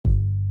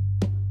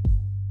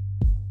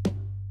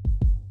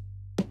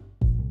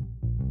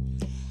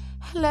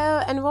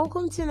Hello and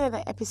welcome to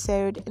another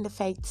episode in the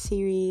Faith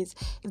series.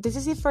 If this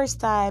is your first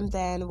time,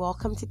 then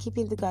welcome to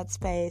Keeping the God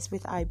Space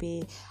with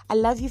IB. I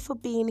love you for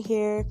being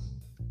here,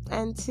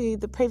 and to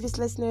the previous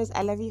listeners,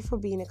 I love you for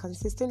being a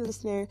consistent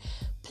listener.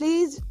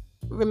 Please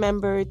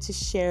remember to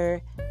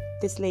share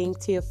this link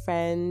to your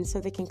friends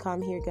so they can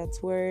come hear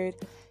God's word,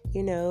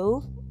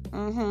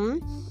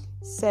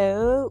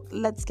 So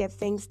let's get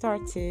things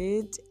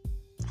started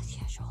as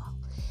usual.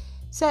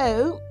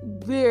 So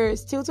we're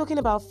still talking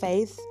about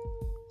faith,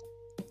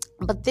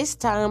 but this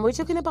time we're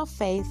talking about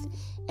faith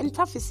and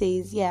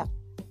prophecies.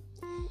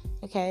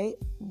 Okay,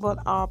 what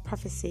are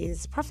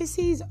prophecies?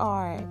 Prophecies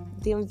are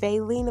the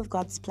unveiling of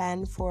God's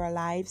plan for our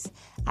lives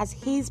as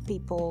His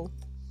people.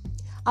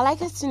 I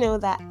like us to know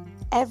that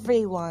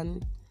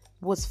everyone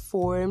was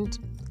formed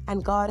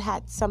and God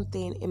had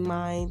something in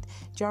mind.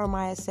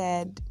 Jeremiah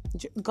said,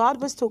 God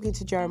was talking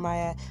to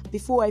Jeremiah,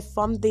 "Before I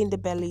formed thee in the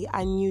belly,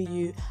 I knew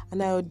you,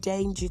 and I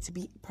ordained you to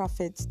be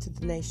prophets to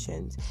the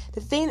nations."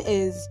 The thing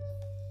is,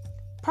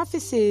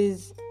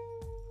 prophecies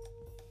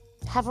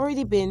have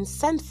already been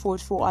sent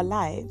forth for our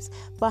lives,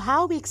 but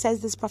how we access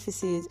these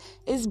prophecies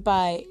is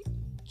by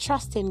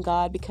trusting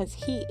God, because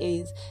He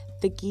is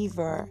the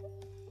giver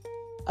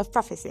of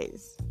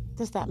prophecies.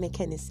 Does that make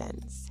any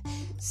sense?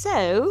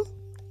 So,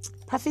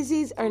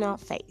 prophecies are not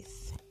faith.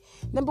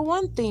 Number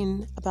one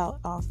thing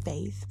about our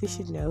faith we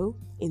should know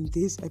in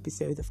this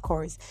episode, of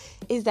course,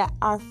 is that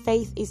our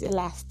faith is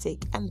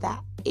elastic, and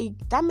that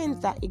means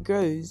that it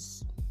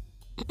grows.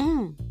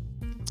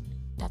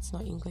 That's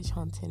not English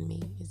haunting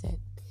me, is it?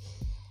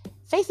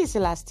 Faith is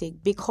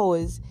elastic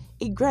because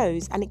it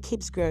grows and it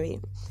keeps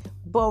growing.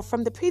 But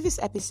from the previous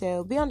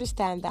episode, we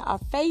understand that our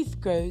faith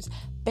grows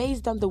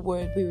based on the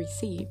word we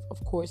receive.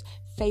 Of course,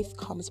 faith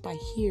comes by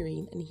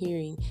hearing, and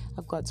hearing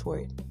of God's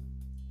word.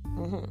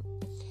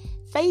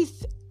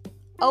 Faith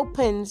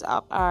opens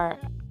up our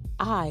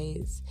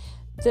eyes.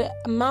 The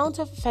amount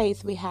of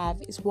faith we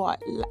have is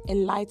what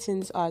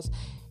enlightens us.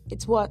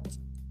 It's what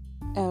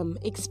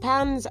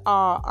expands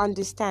our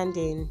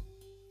understanding.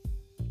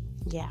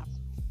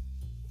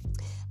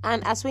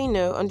 And as we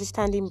know,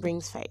 understanding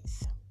brings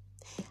faith.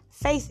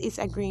 Faith is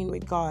agreeing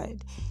with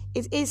God.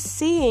 It is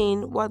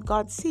seeing what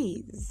God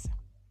sees.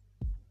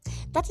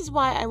 That is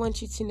why I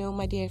want you to know,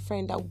 my dear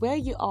friend, that where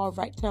you are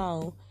right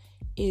now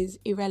is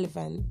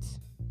irrelevant.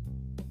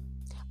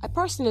 I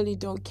personally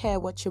don't care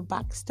what your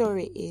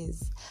backstory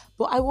is,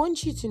 but I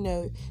want you to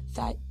know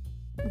that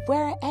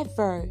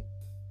wherever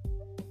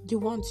you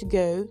want to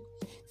go,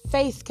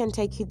 faith can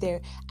take you there,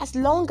 as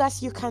long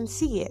as you can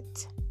see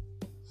it.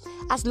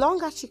 As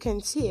long as you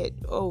can see it.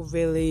 Oh,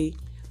 really?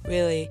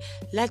 Really?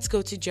 Let's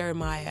go to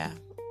Jeremiah.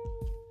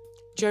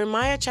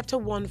 Jeremiah chapter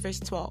 1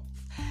 verse 12.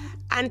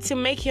 And to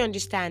make you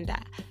understand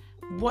that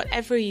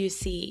whatever you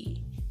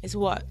see is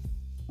what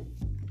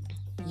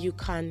you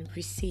can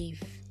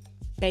receive,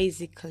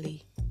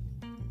 basically.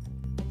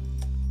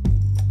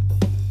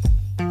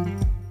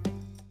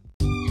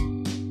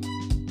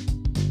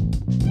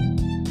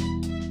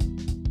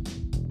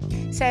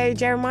 So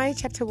Jeremiah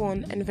chapter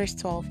 1 and verse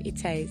 12, it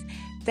says,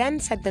 "Then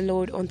said the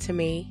Lord unto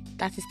me,"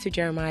 that is to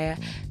Jeremiah,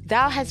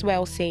 "Thou hast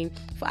well seen,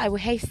 for I will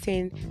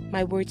hasten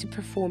my word to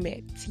perform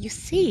it." You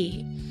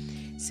see?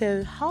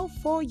 So how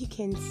far you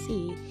can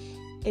see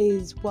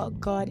is what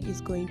God is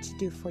going to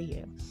do for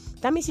you.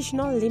 That means you should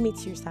not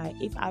limit yourself.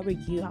 If I were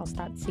you, I'll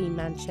start seeing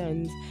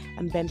mansions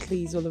and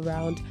Bentleys all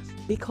around,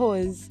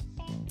 because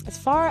as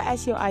far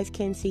as your eyes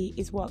can see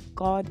is what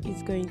God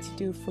is going to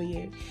do for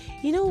you.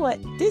 You know what?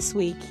 This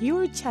week,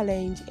 your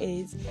challenge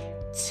is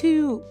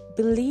to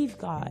believe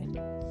God.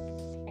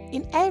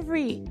 In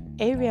every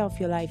area of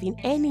your life, in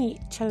any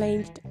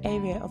challenged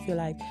area of your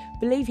life,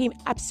 believe Him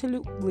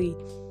absolutely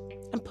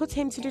and put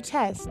Him to the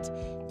test.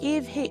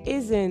 If He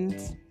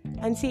isn't,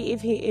 and see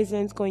if He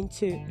isn't going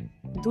to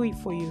do it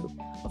for you.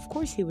 Of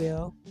course He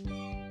will.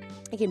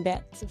 I can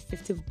bet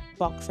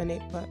 $50 on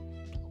it, but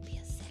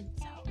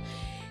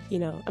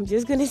I'm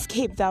just going to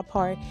skip that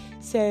part.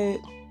 So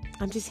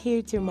I'm just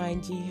here to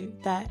remind you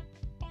that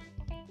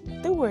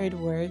the word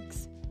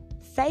works.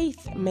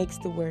 Faith makes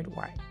the word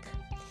work.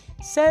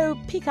 So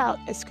pick out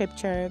a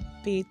scripture,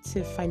 be it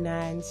to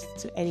finance,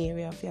 to any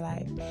area of your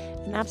life,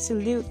 and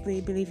absolutely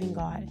believe in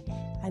God,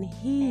 and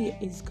He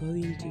is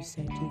going to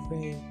set you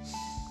free.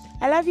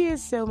 I love you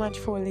so much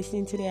for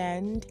listening to the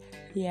end.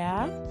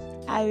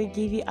 I will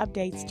give you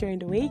updates during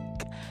the week.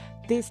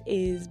 This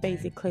is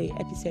basically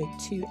episode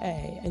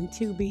 2A, and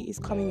 2B is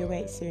coming your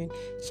way soon.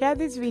 Share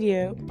this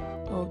video.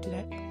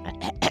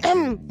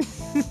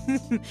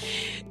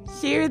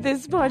 Share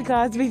this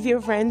podcast with your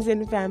friends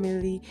and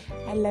family.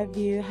 I love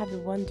you. Have a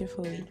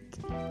wonderful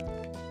week.